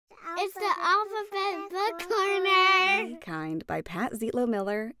It's the Alphabet Book Corner. Be Kind by Pat Zietlow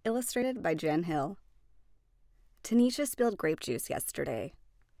Miller, illustrated by Jen Hill. Tanisha spilled grape juice yesterday.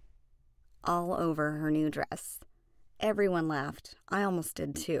 All over her new dress. Everyone laughed. I almost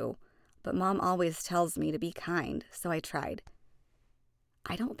did too. But Mom always tells me to be kind, so I tried.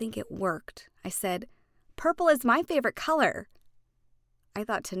 I don't think it worked. I said, "Purple is my favorite color." I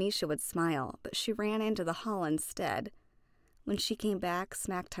thought Tanisha would smile, but she ran into the hall instead. When she came back,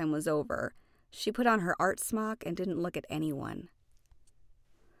 snack time was over. She put on her art smock and didn't look at anyone.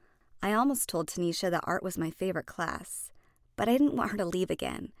 I almost told Tanisha that art was my favorite class, but I didn't want her to leave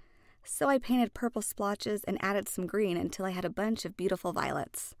again. So I painted purple splotches and added some green until I had a bunch of beautiful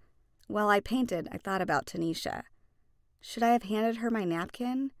violets. While I painted, I thought about Tanisha. Should I have handed her my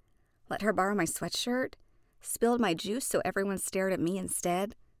napkin? Let her borrow my sweatshirt? Spilled my juice so everyone stared at me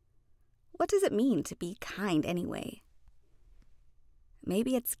instead? What does it mean to be kind anyway?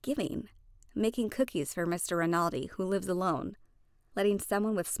 Maybe it's giving. Making cookies for Mr. Rinaldi, who lives alone. Letting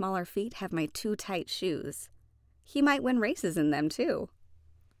someone with smaller feet have my too tight shoes. He might win races in them, too.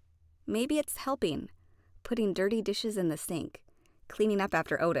 Maybe it's helping. Putting dirty dishes in the sink. Cleaning up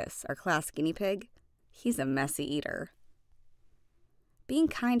after Otis, our class guinea pig. He's a messy eater. Being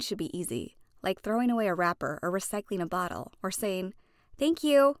kind should be easy, like throwing away a wrapper or recycling a bottle, or saying, "Thank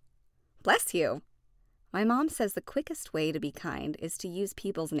you." "Bless you." My mom says the quickest way to be kind is to use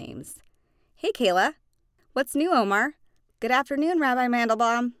people's names. "Hey, Kayla." "What's new, Omar?" "Good afternoon, Rabbi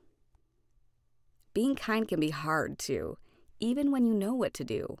Mandelbaum." Being kind can be hard, too, even when you know what to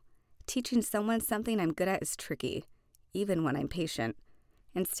do. Teaching someone something I'm good at is tricky, even when I'm patient.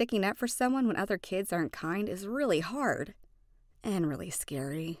 And sticking up for someone when other kids aren't kind is really hard. And really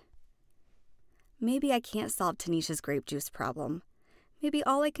scary. Maybe I can't solve Tanisha's grape juice problem. Maybe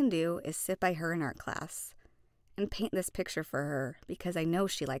all I can do is sit by her in art class and paint this picture for her because I know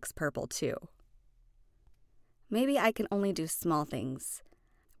she likes purple too. Maybe I can only do small things,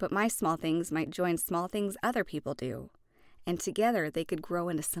 but my small things might join small things other people do, and together they could grow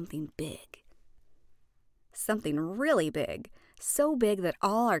into something big. Something really big, so big that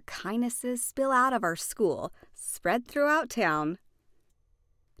all our kindnesses spill out of our school, spread throughout town,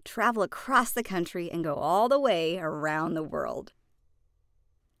 travel across the country, and go all the way around the world.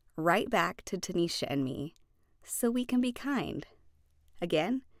 Right back to Tanisha and me, so we can be kind.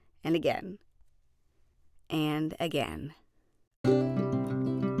 Again and again. And again.